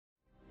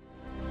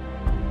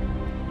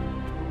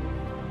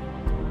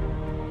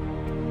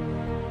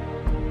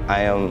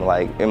I am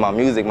like, in my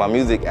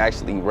music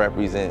actually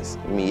represents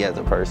me as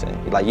a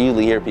person. Like you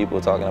usually hear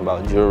people talking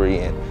about jewelry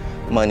and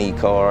money,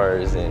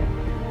 cars, and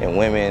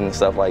women and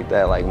stuff like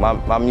that. Like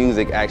my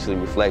music actually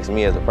reflects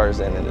me as a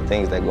person and the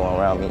things that going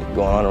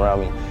on around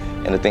me,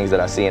 and the things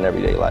that I see in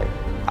everyday life.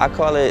 I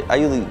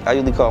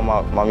usually call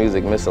my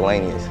music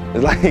miscellaneous.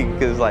 It's like,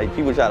 cause like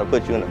people try to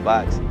put you in a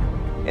box,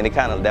 and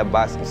that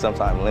box can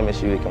sometimes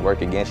limit you. It can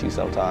work against you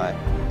sometimes.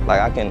 Like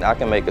I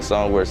can make a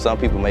song where some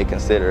people may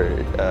consider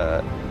it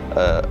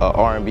a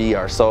R&B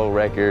or soul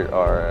record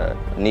or a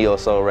neo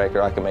soul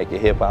record. I can make a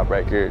hip hop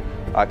record.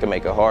 I can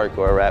make a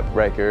hardcore rap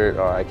record,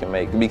 or I can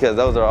make, because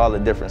those are all the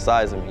different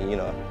sides of me. You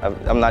know,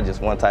 I'm not just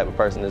one type of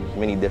person. There's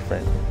many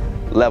different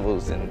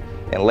levels and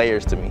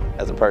layers to me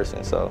as a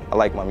person. So I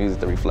like my music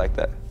to reflect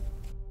that.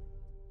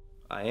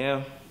 I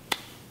am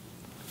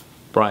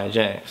Brian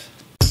James.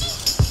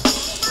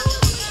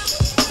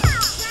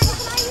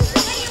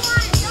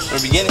 From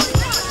the beginning.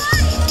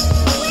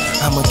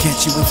 I'ma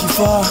catch you if you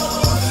fall.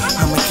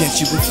 I'ma catch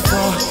you if you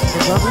fall.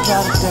 Don't worry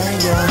about a thing,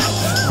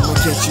 yeah. I'ma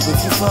catch you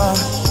if you fall.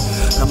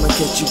 I'ma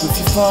catch you if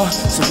you fall.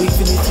 So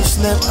even if you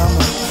slip,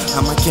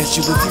 I'ma catch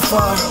you if you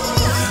fall.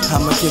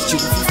 I'ma catch you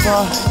if you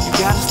fall. You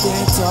gotta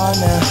stand tall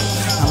now.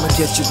 I'ma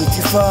catch you if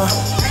you fall.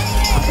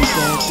 I'll be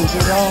there through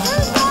it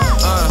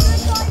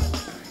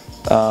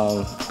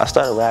all. I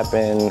started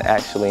rapping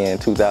actually in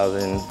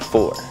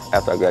 2004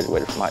 after I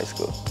graduated from high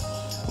school.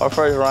 My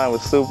first rhyme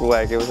was super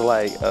whack. It was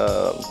like,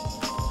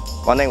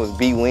 my name was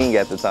B Wing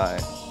at the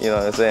time. You know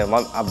what I'm saying?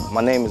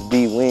 My name is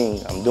B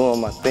Wing. I'm doing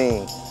my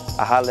thing.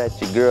 I holler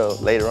at your girl.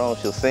 Later on,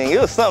 she'll sing. It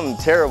was something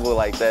terrible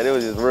like that. It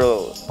was just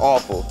real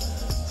awful.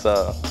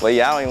 So, but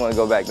yeah, I don't even want to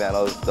go back down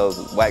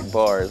those whack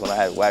bars when I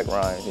had whack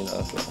rhymes. You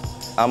know, so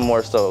I'm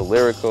more so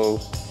lyrical,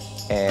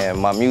 and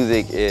my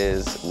music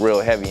is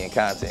real heavy in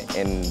content.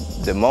 And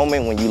the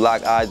moment when you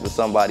lock eyes with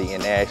somebody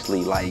and they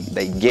actually like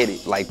they get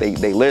it, like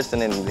they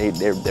listen and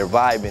they're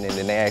vibing, and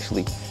then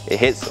it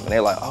hits them, and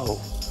they're like, oh.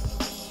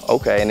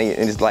 Okay, and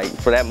it's like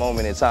for that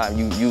moment in time,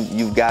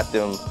 you've got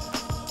them.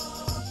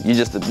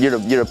 You're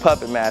the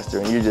puppet master,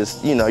 and you're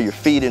just, you know, you're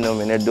feeding them,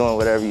 and they're doing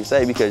whatever you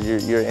say because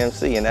you're an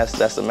MC, and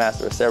that's the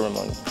master of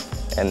ceremony.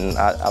 And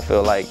I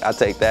feel like I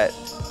take that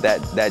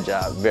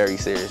job very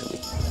seriously.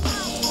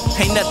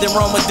 Ain't nothing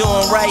wrong with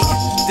doing right.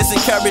 This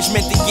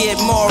encouragement to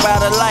get more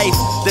out of life.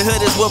 The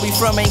hood is where we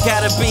from, ain't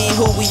gotta be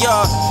who we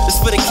are.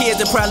 It's for the kids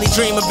that probably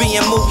dream of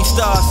being movie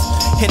stars.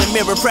 In the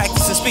mirror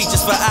practicing speeches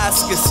for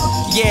Oscars.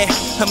 Yeah,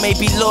 I may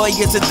be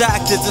lawyers or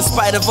doctors. In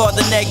spite of all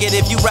the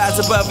negative, you rise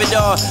above it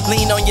all.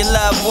 Lean on your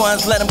loved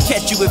ones, let them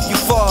catch you if you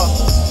fall.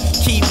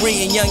 Keep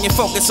reading, young, and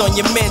focus on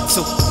your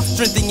mental.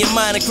 Strengthen your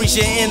mind, increase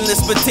your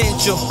endless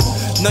potential.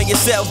 Know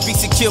yourself, be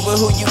secure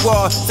with who you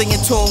are. Stay in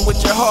tune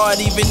with your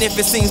heart, even if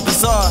it seems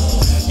bizarre.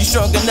 You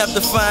strong enough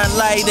to find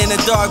light in a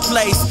dark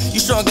place. You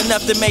strong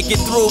enough to make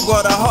it through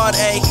all the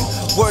heartache.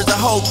 Words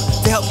of hope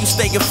to help you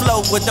stay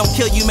afloat. What don't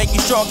kill you, make you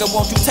stronger.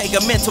 Won't you take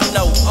a mental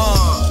note?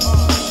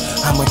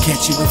 I'ma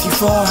catch you if you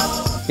fall.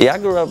 Yeah, I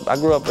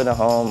grew up in a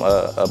home,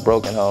 a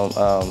broken home.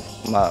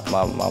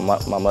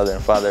 My mother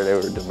and father, they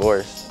were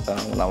divorced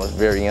when I was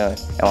very young.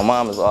 And my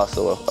mom is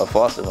also a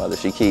foster mother.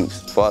 She keeps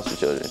foster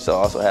children. So I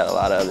also had a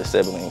lot of other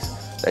siblings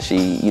that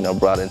she, you know,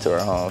 brought into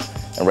her home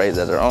and raised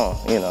as her own,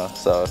 you know.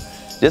 So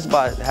just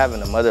by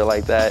having a mother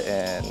like that,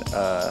 and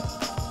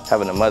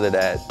having a mother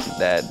that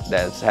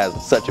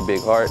has such a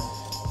big heart,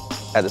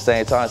 at the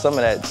same time, some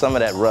of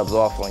that rubs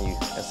off on you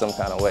in some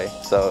kind of way.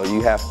 So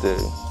you have to,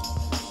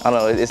 I don't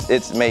know,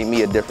 it's made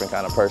me a different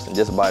kind of person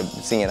just by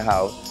seeing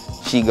how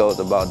she goes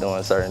about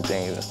doing certain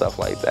things and stuff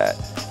like that.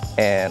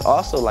 And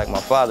also like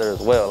my father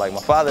as well. Like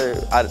my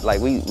father,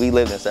 we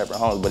lived in separate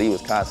homes, but he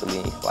was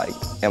constantly like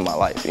in my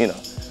life, you know.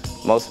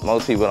 Most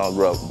people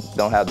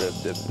don't have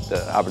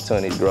the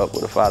opportunity to grow up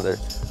with a father.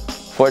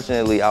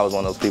 Fortunately, I was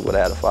one of those people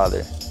that had a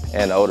father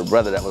and an older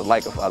brother that was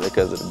like a father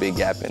because of the big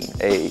gap in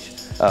age.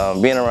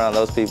 Being around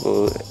those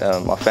people,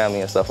 my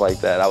family and stuff like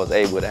that, I was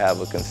able to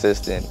have a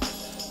consistent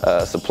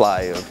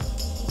supply of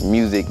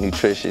music,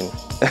 nutrition,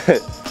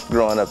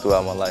 growing up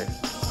throughout my life.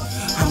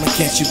 I'ma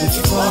catch you if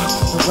you fall.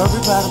 Don't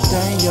worry about a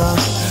thing, y'all.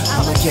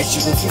 I'ma catch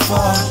you if you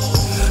fall.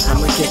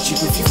 I'ma catch you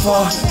if you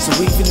fall. So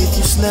even if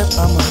you slip,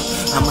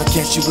 I'ma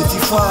catch you if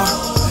you fall.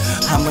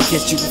 I'ma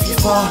catch you if you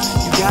fall.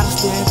 You gotta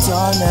stand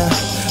tall now.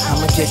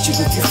 I'ma catch you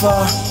if you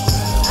fall.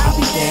 I'll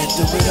be there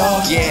through it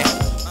all. Yeah.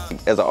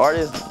 As an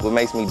artist, what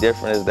makes me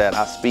different is that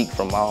I speak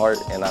from my heart,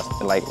 and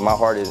like my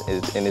heart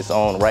is in its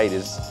own right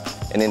is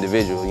an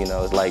individual. You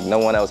know, it's like no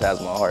one else has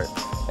my heart,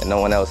 and no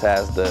one else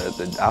has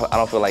I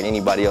don't feel like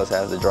anybody else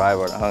has the drive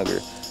or the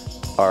hunger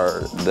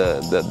or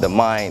the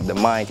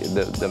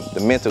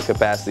mental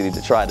capacity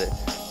to try to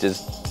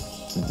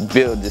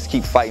just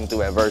keep fighting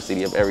through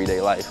adversity of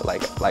everyday life,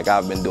 like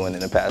I've been doing in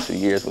the past few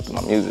years with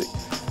my music.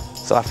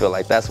 So I feel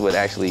like that's what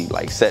actually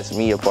like sets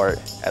me apart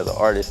as an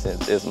artist,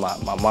 is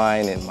my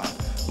mind and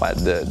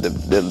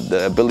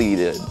the ability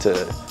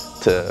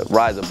to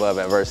rise above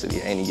adversity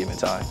at any given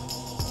time.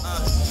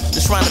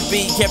 Just trying to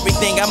be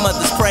everything our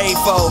mothers prayed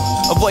for.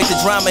 Avoid the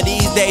drama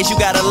these days, you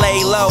gotta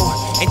lay low.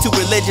 Ain't too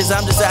religious,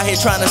 I'm just out here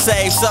trying to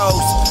save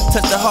souls.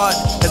 Touch the heart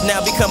has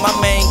now become my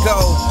main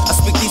goal. I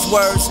speak these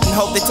words and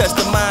hope they touch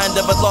the mind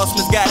of a lost,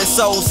 misguided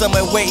soul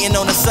somewhere waiting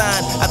on a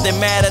sign. Out there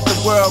mad at the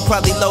world,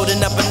 probably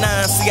loading up a 9.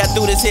 See, I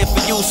do this here for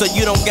you, so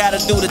you don't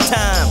gotta do the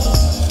time.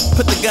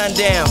 Put the gun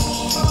down,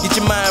 get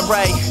your mind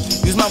right.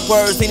 Use my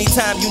words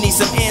anytime you need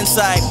some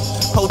insight.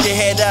 Hold your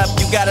head up,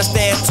 you gotta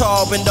stand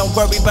tall, and don't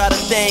worry about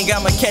a thing,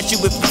 I'ma catch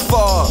you if you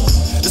fall.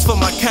 This for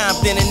my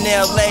Compton and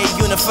LA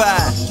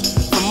unified.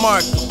 From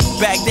Mark,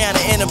 back down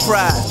to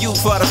Enterprise. You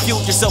for the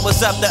future, so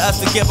it's up to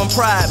us to give them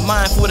pride.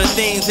 Mindful of the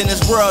things in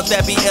this world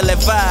that be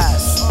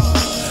ill-advised.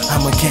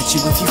 I'ma catch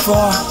you if you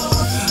fall.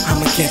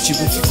 I'ma catch you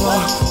if you fall.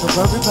 Don't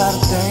worry about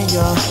a thing,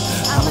 y'all.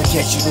 I'ma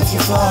catch you if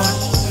you fall.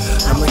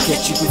 I'ma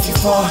catch you if you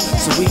fall.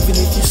 So even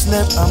if you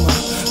slip,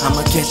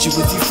 I'ma catch you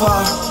if you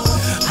fall.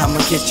 I'ma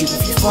catch you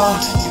if you fall.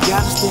 You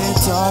gotta stand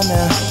tall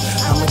now.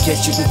 I'ma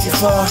catch you if you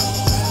fall.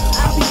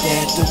 I'll be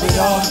there through it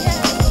all.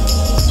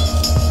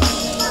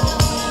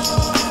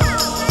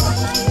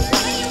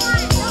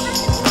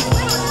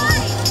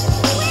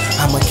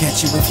 I'ma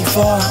catch you if you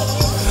fall.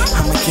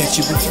 I'ma catch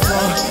you if you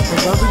fall.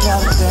 Don't worry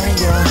about a thing,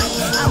 yeah.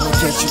 I'ma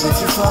catch you if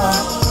you fall.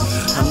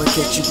 I'ma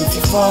catch you if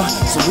you fall.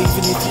 So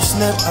even if you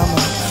slip,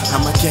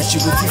 I'ma catch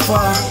you if you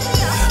fall.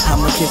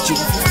 I'ma catch you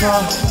if you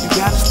fall. You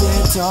gotta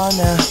stand tall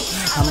now.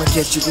 I'ma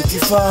catch you if you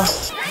fall.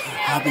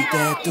 I'll be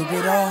there through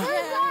it all.